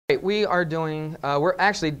We are doing, we're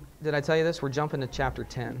actually, did I tell you this? We're jumping to chapter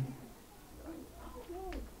 10.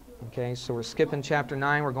 Okay, so we're skipping chapter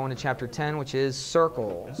 9. We're going to chapter 10, which is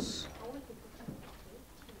circles.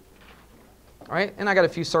 All right, and I got a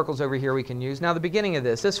few circles over here we can use. Now, the beginning of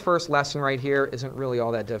this first lesson right here isn't really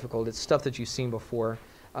all that difficult. It's stuff that you've seen before.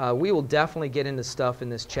 We will definitely get into stuff in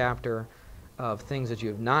this chapter of things that you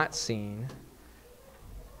have not seen.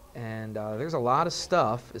 And there's a lot of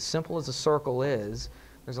stuff, as simple as a circle is,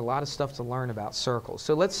 there's a lot of stuff to learn about circles.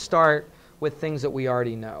 So let's start with things that we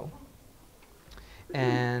already know.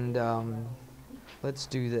 And let's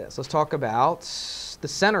do this. Let's talk about the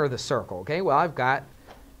center of the circle. Okay, well, I've got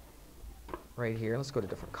right here, let's go to a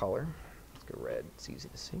different color. Let's go red, it's easy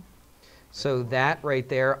to see. So that right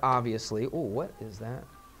there, obviously, oh, what is that?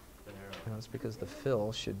 No, it's because the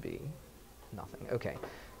fill should be nothing. Okay,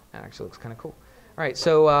 that actually looks kind of cool. All right,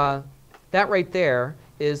 so that right there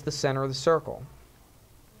is the center of the circle.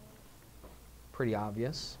 Pretty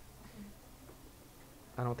obvious.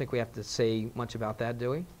 I don't think we have to say much about that,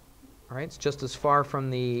 do we? All right, it's just as far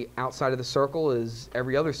from the outside of the circle as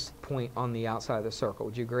every other point on the outside of the circle.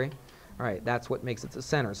 Would you agree? All right, that's what makes it the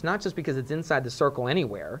center. It's not just because it's inside the circle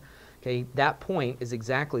anywhere. Okay, that point is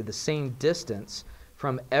exactly the same distance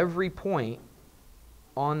from every point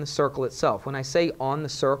on the circle itself. When I say on the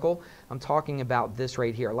circle, I'm talking about this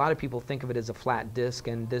right here. A lot of people think of it as a flat disk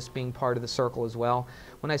and this being part of the circle as well.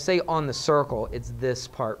 When I say on the circle, it's this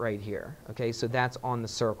part right here. Okay, so that's on the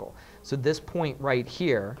circle. So this point right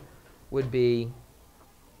here would be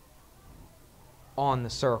on the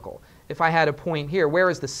circle. If I had a point here, where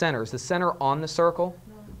is the center? Is the center on the circle?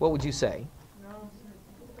 No. What would you say? No.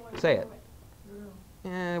 Say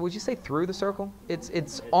it. Would you say through the circle?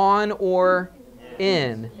 It's on or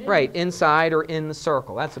in, right, inside or in the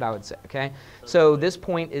circle. That's what I would say, okay? So this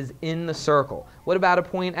point is in the circle. What about a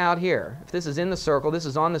point out here? If this is in the circle, this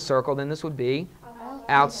is on the circle, then this would be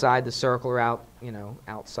outside the circle or out, you know,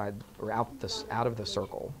 outside or out of the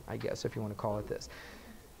circle, I guess, if you want to call it this.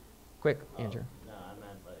 Quick, Andrew. No, I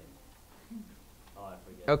meant like, oh, I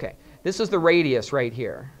forget. Okay, this is the radius right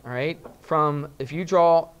here, all right? From, if you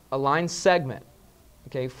draw a line segment,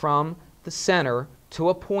 okay, from the center to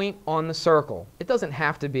a point on the circle. It doesn't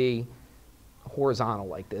have to be horizontal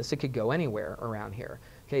like this. It could go anywhere around here.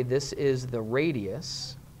 Okay, this is the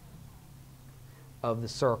radius of the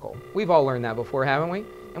circle. We've all learned that before, haven't we?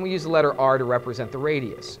 And we use the letter R to represent the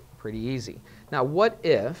radius. Pretty easy. Now, what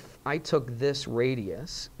if I took this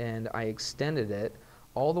radius and I extended it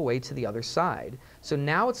all the way to the other side? So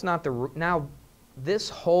now it's not the, now this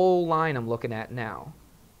whole line I'm looking at now,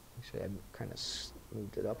 actually I kind of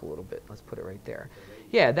moved it up a little bit. Let's put it right there.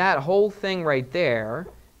 Yeah, that whole thing right there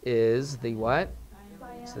is the what?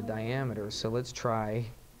 It's the diameter. So let's try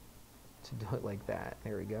to do it like that.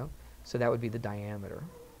 There we go. So that would be the diameter.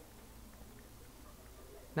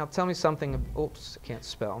 Now tell me something. Oops, I can't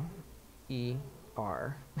spell.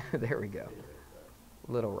 E-R. There we go.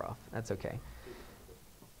 A little rough. That's okay.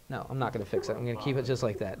 No, I'm not going to fix it. I'm going to keep it just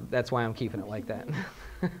like that. That's why I'm keeping it like that.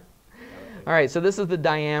 All right, so this is the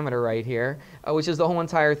diameter right here, which is the whole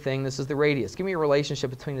entire thing. This is the radius. Give me a relationship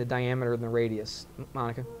between the diameter and the radius.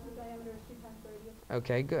 Monica? The diameter is 2 times the radius.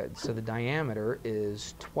 Okay, good. So the diameter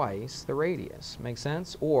is twice the radius. Make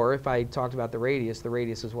sense? Or if I talked about the radius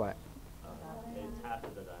is what? It's half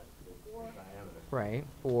of the diameter. Right.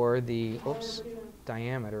 Or the, oops,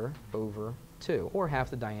 diameter over 2. Or half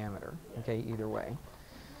the diameter. Okay, either way.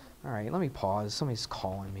 All right, let me pause. Somebody's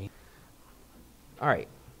calling me. All right.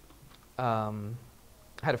 I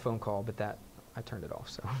had a phone call, but that I turned it off.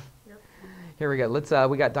 So yep. Here we go. Let's.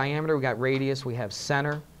 We got diameter, we got radius, we have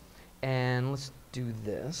center, and let's do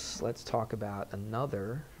this. Let's talk about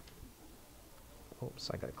another.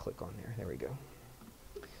 Oops, I got to click on there. There we go.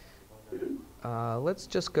 Let's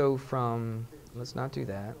just go from. Let's not do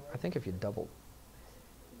that. I think if you double.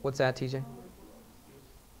 What's that, TJ?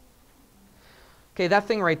 Okay, that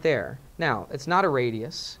thing right there. Now it's not a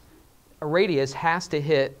radius. A radius has to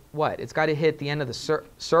hit what? It's got to hit the end of the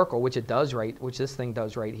circle, which it does which this thing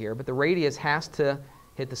does right here. But the radius has to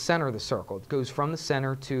hit the center of the circle. It goes from the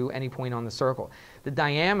center to any point on the circle. The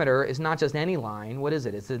diameter is not just any line. What is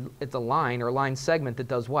it? It's a line or a line segment that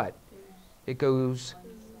does what? It goes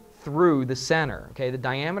through the center. Okay, the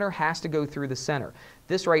diameter has to go through the center.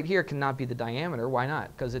 This right here cannot be the diameter. Why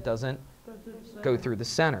not? Because it doesn't go through the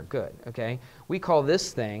center. Good. Okay, we call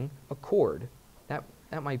this thing a chord.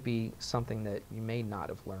 That might be something that you may not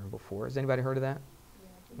have learned before. Has anybody heard of that?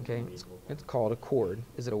 Okay, it's called a chord.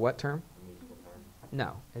 Is it a what term?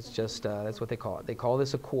 No, it's just, that's what they call it. They call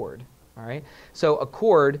this a chord, all right? So a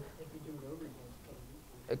chord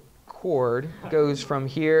goes from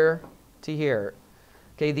here to here.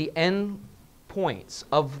 Okay, the end points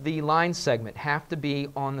of the line segment have to be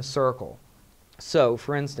on the circle. So,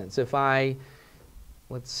 for instance, if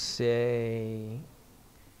let's say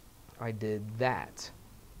I did that.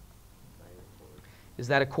 Is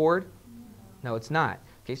that a chord? No, it's not.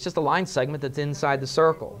 Okay, it's just a line segment that's inside the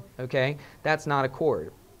circle. Okay, that's not a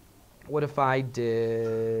chord. What if I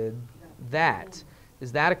did that?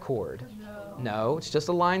 Is that a chord? No, it's just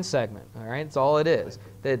a line segment. All right, that's all it is.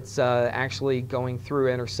 That's actually going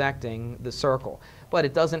through, intersecting the circle. But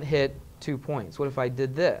it doesn't hit 2 points. What if I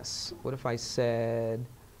did this? What if I said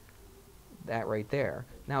that right there?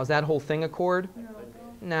 Now, is that whole thing a chord?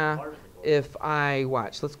 Nah. If I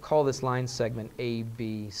watch, let's call this line segment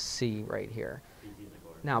ABC right here.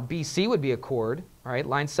 Now, BC would be a chord. All right,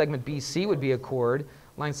 line segment BC would be a chord.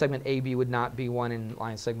 Line segment AB would not be one, and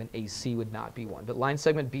line segment AC would not be one. But line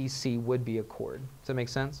segment BC would be a chord. Does that make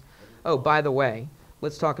sense? Oh, by the way,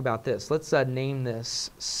 let's talk about this. Let's name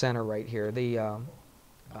this center right here, the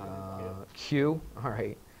Q. All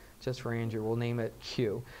right, just for Andrew, we'll name it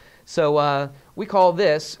Q. So we call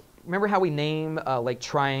this, remember how we name like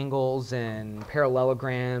triangles and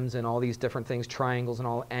parallelograms and all these different things, triangles and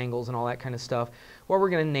all angles and all that kind of stuff? Well, we're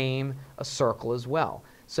going to name a circle as well.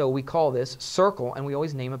 So we call this circle, and we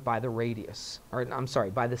always name it by the radius. Or, I'm sorry,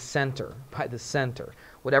 by the center. By the center.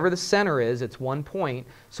 Whatever the center is, it's 1 point.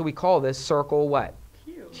 So we call this circle what?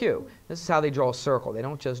 Q. Q. This is how they draw a circle. They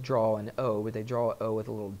don't just draw an O, but they draw an O with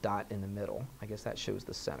a little dot in the middle. I guess that shows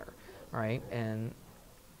the center. All right, and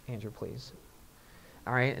Andrew, please.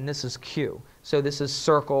 All right, and this is Q. So this is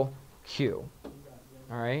circle Q.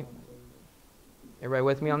 All right? Everybody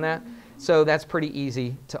with me on that? So that's pretty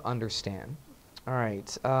easy to understand. All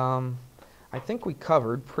right. I think we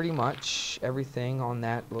covered pretty much everything on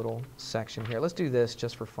that little section here. Let's do this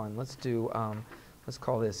just for fun. Let's do, let's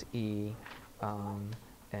call this E and,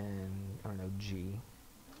 I don't know, G.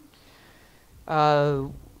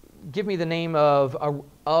 Give me the name of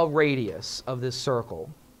a radius of this circle.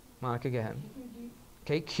 Monica, go ahead.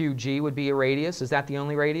 Okay, QG would be a radius. Is that the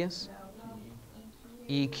only radius? No.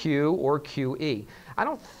 EQ or QE. I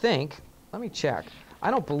don't think, let me check. I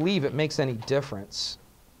don't believe it makes any difference.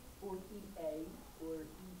 Or EA or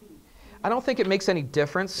EB. I don't think it makes any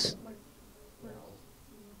difference.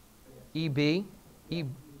 EB?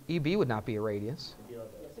 EB would not be a radius. Yes,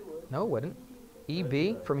 it would. No, it wouldn't.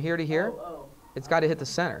 EB, from here to here, Oh. it's got to hit the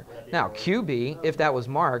center. Now, QB, if that was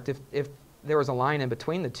marked, if there was a line in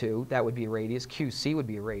between the two, that would be a radius. QC would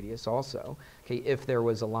be a radius also, okay, if there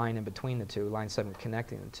was a line in between the two, line 7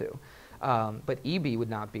 connecting the two. But EB would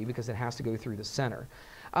not be because it has to go through the center.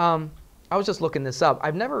 I was just looking this up.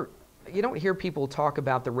 You don't hear people talk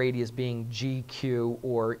about the radius being GQ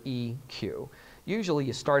or EQ. Usually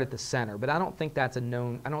you start at the center, but I don't think that's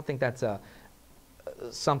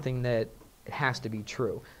something that has to be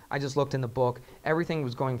true. I just looked in the book. Everything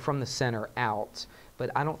was going from the center out, but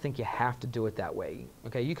I don't think you have to do it that way.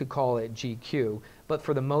 Okay, you could call it GQ, but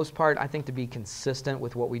for the most part, I think to be consistent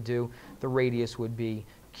with what we do, the radius would be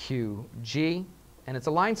QG, and it's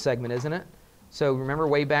a line segment, isn't it? So remember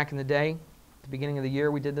way back in the day, at the beginning of the year,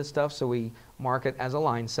 we did this stuff, so we mark it as a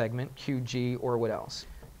line segment, QG, or what else?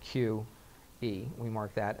 QE. We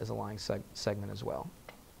mark that as a line segment as well.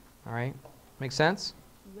 All right? Make sense?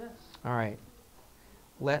 Yes. All right.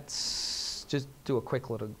 Let's just do a quick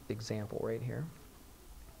little example right here.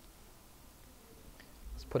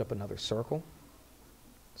 Let's put up another circle.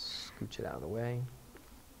 Scooch it out of the way.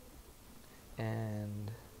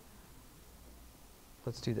 And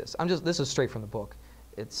let's do this. This is straight from the book.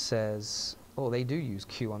 It says, oh, they do use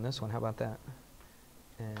Q on this one. How about that?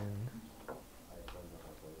 And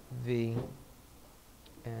V.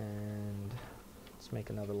 And let's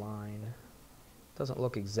make another line. Doesn't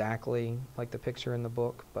look exactly like the picture in the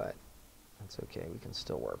book, but that's okay. We can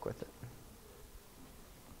still work with it.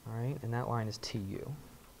 All right, and that line is TU.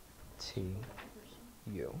 TU.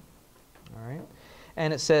 All right.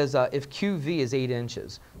 And it says if QV is 8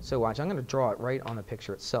 inches. So watch, I'm going to draw it right on the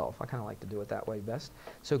picture itself. I kind of like to do it that way best.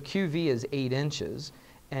 So QV is 8 inches,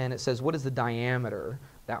 and it says what is the diameter?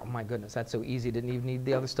 Oh my goodness, that's so easy. Didn't even need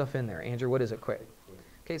the other stuff in there. Andrew, what is it? Quick.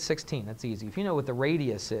 Okay, 16. That's easy. If you know what the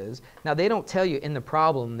radius is, now they don't tell you in the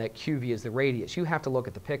problem that QV is the radius. You have to look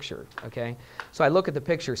at the picture, okay? So I look at the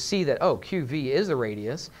picture, see that, oh, QV is the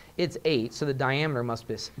radius. It's 8, so the diameter must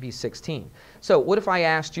be 16. So what if I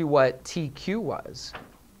asked you what TQ was?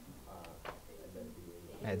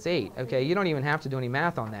 That's 8. Okay, you don't even have to do any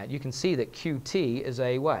math on that. You can see that QT is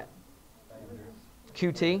a what?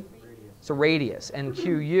 QT? It's a radius. And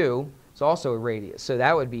QU is also a radius. So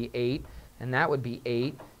that would be 8. And that would be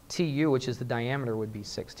 8. TU, which is the diameter, would be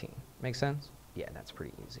 16. Make sense? Yeah, that's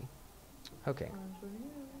pretty easy. Okay.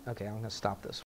 Okay, I'm going to stop this.